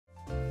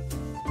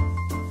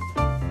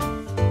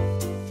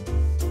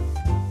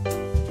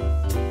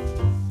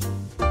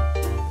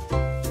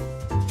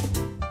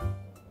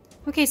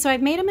Okay, so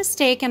I've made a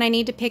mistake and I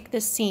need to pick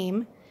this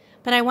seam,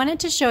 but I wanted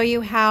to show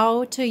you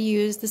how to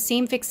use the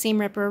Seam Fix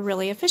Seam Ripper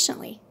really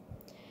efficiently.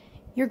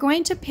 You're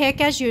going to pick,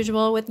 as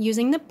usual, with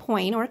using the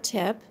point or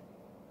tip,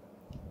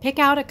 pick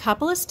out a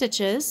couple of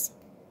stitches,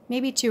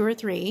 maybe 2 or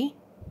 3,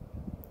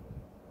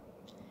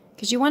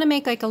 because you want to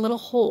make like a little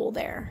hole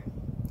there.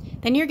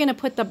 Then you're going to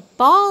put the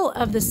ball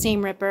of the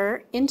seam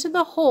ripper into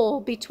the hole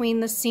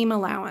between the seam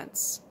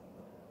allowance.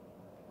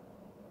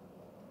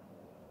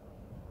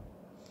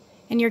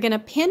 And you're going to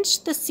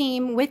pinch the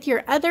seam with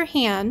your other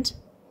hand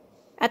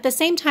at the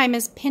same time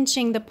as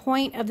pinching the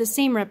point of the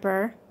seam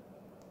ripper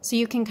so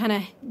you can kind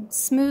of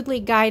smoothly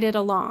guide it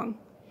along.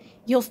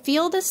 You'll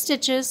feel the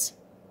stitches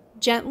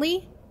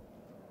gently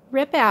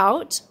rip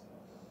out,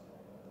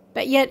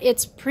 but yet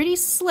it's pretty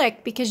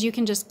slick because you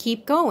can just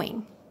keep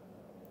going.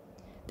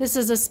 This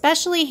is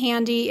especially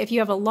handy if you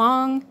have a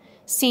long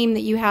seam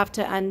that you have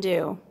to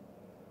undo,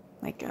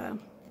 like a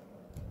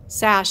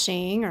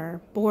sashing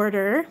or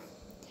border.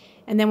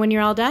 And then when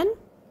you're all done,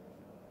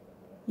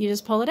 you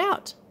just pull it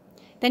out.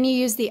 Then you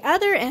use the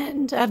other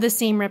end of the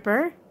seam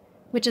ripper,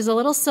 which is a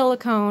little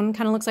silicone,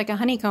 kind of looks like a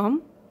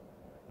honeycomb,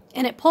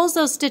 and it pulls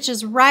those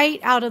stitches right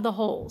out of the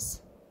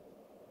holes.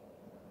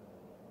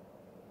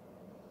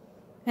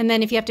 And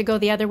then if you have to go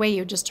the other way,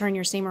 you just turn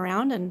your seam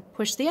around and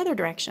push the other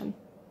direction.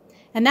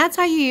 And that's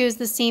how you use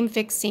the Seam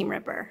Fix Seam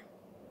Ripper.